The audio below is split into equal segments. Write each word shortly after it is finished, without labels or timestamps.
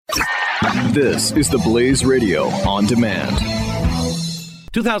This is the Blaze Radio on demand.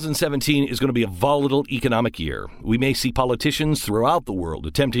 2017 is going to be a volatile economic year. We may see politicians throughout the world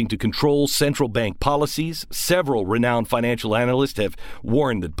attempting to control central bank policies. Several renowned financial analysts have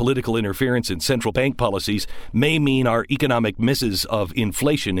warned that political interference in central bank policies may mean our economic misses of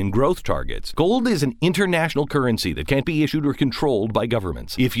inflation and growth targets. Gold is an international currency that can't be issued or controlled by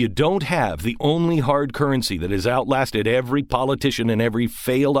governments. If you don't have the only hard currency that has outlasted every politician and every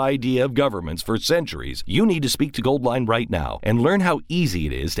failed idea of governments for centuries, you need to speak to Goldline right now and learn how easy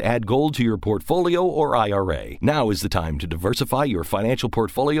it is to add gold to your portfolio or IRA. Now is the time to diversify your financial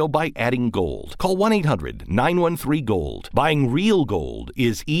portfolio by adding gold. Call 1-800-913-GOLD. Buying real gold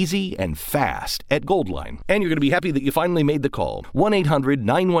is easy and fast at Goldline. And you're going to be happy that you finally made the call.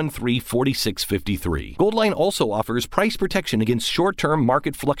 1-800-913-4653. Goldline also offers price protection against short-term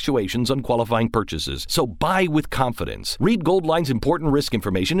market fluctuations on qualifying purchases. So buy with confidence. Read Goldline's important risk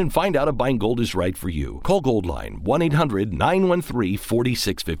information and find out if buying gold is right for you. Call Goldline. 1-800-913-4653.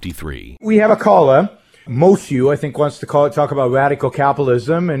 We have a caller, Moshe, I think, wants to talk about radical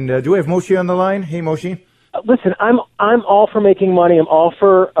capitalism. And do we have Moshe on the line? Hey, Moshe. Listen, I'm all for making money. I'm all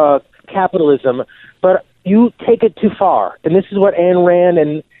for capitalism, but you take it too far. And this is what Ayn Rand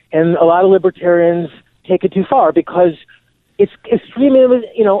and a lot of libertarians take it too far, because it's extremism.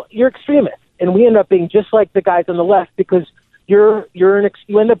 You know, you're extremist, and we end up being just like the guys on the left because you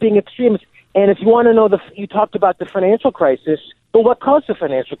end up being extremist. And if you want to know, you talked about the financial crisis. But what caused the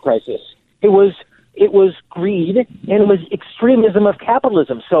financial crisis? It was greed, and it was extremism of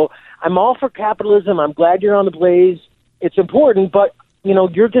capitalism. So I'm all for capitalism. I'm glad you're on the Blaze. It's important, but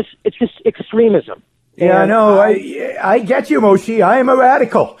it's just extremism. Yeah, no, I get you, Moshe. I am a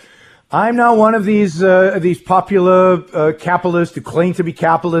radical. I'm not one of these popular capitalists who claim to be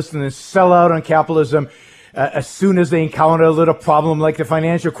capitalists and then sell out on capitalism as soon as they encounter a little problem like the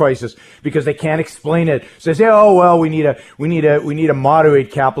financial crisis, because they can't explain it. So they say, "Oh well, we need a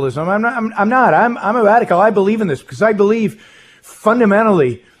moderate capitalism." I'm not. I'm a radical. I believe in this because I believe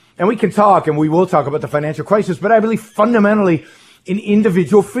fundamentally, and we can talk and we will talk about the financial crisis, but I believe fundamentally in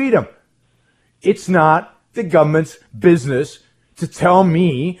individual freedom. It's not the government's business to tell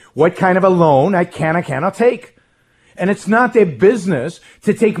me what kind of a loan I can or cannot take. And it's not their business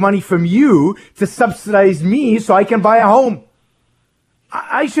to take money from you to subsidize me so I can buy a home.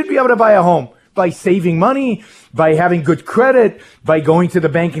 I should be able to buy a home by saving money, by having good credit, by going to the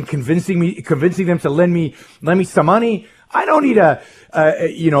bank and convincing them to lend me some money. I don't need a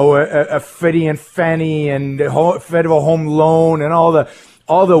Freddie and Fannie and Federal Home Loan and all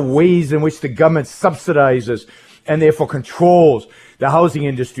the ways in which the government subsidizes and therefore controls the housing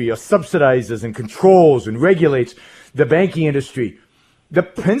industry, or subsidizes and controls and regulates the banking industry. The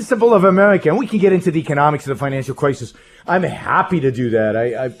principle of America, and we can get into the economics of the financial crisis. I'm happy to do that.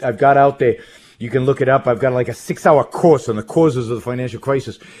 I've got out there. You can look it up. I've got like a 6-hour course on the causes of the financial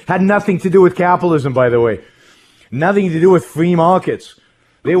crisis. Had nothing to do with capitalism, by the way. Nothing to do with free markets.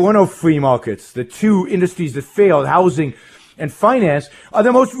 There were no free markets. The two industries that failed, housing and finance, are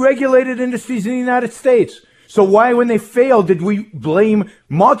the most regulated industries in the United States. So why, when they failed, did we blame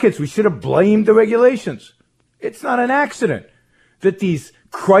markets? We should have blamed the regulations. It's not an accident that these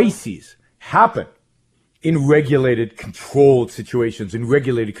crises happen in regulated, controlled situations, in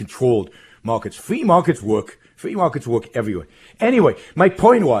regulated, controlled markets. Free markets work. Free markets work everywhere. Anyway, my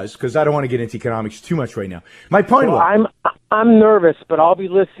point was, because I don't want to get into economics too much right now. My point was, I'm nervous, but I'll be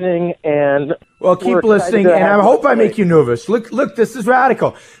listening. And well, keep listening, and I hope I make you nervous. Look, this is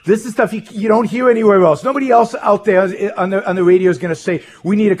radical. This is stuff you don't hear anywhere else. Nobody else out there on the radio is going to say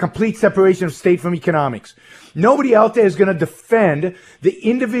we need a complete separation of state from economics. Nobody out there is going to defend the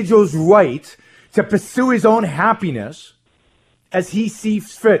individual's right to pursue his own happiness as he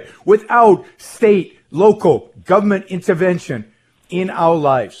sees fit without state, local, government intervention in our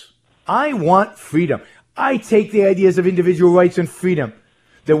lives. I want freedom. I take the ideas of individual rights and freedom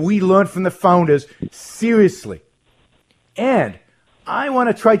that we learned from the founders seriously. And I want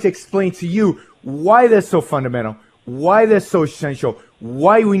to try to explain to you why they're so fundamental, why they're so essential,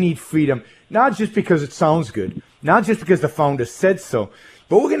 why we need freedom, not just because it sounds good, not just because the founders said so,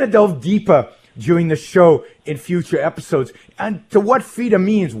 but we're going to delve deeper during the show in future episodes and to what freedom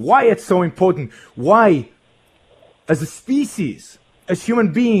means, why it's so important, why as a species, as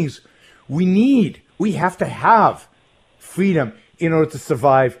human beings, we have to have freedom in order to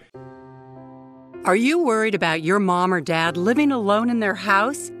survive. Are you worried about your mom or dad living alone in their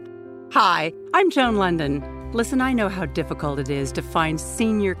house? Hi, I'm Joan London. Listen, I know how difficult it is to find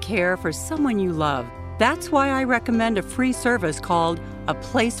senior care for someone you love. That's why I recommend a free service called A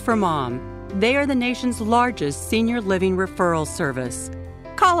Place for Mom. They are the nation's largest senior living referral service.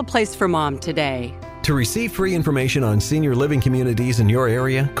 Call A Place for Mom today. To receive free information on senior living communities in your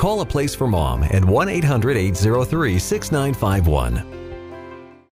area, call A Place for Mom at 1-800-803-6951.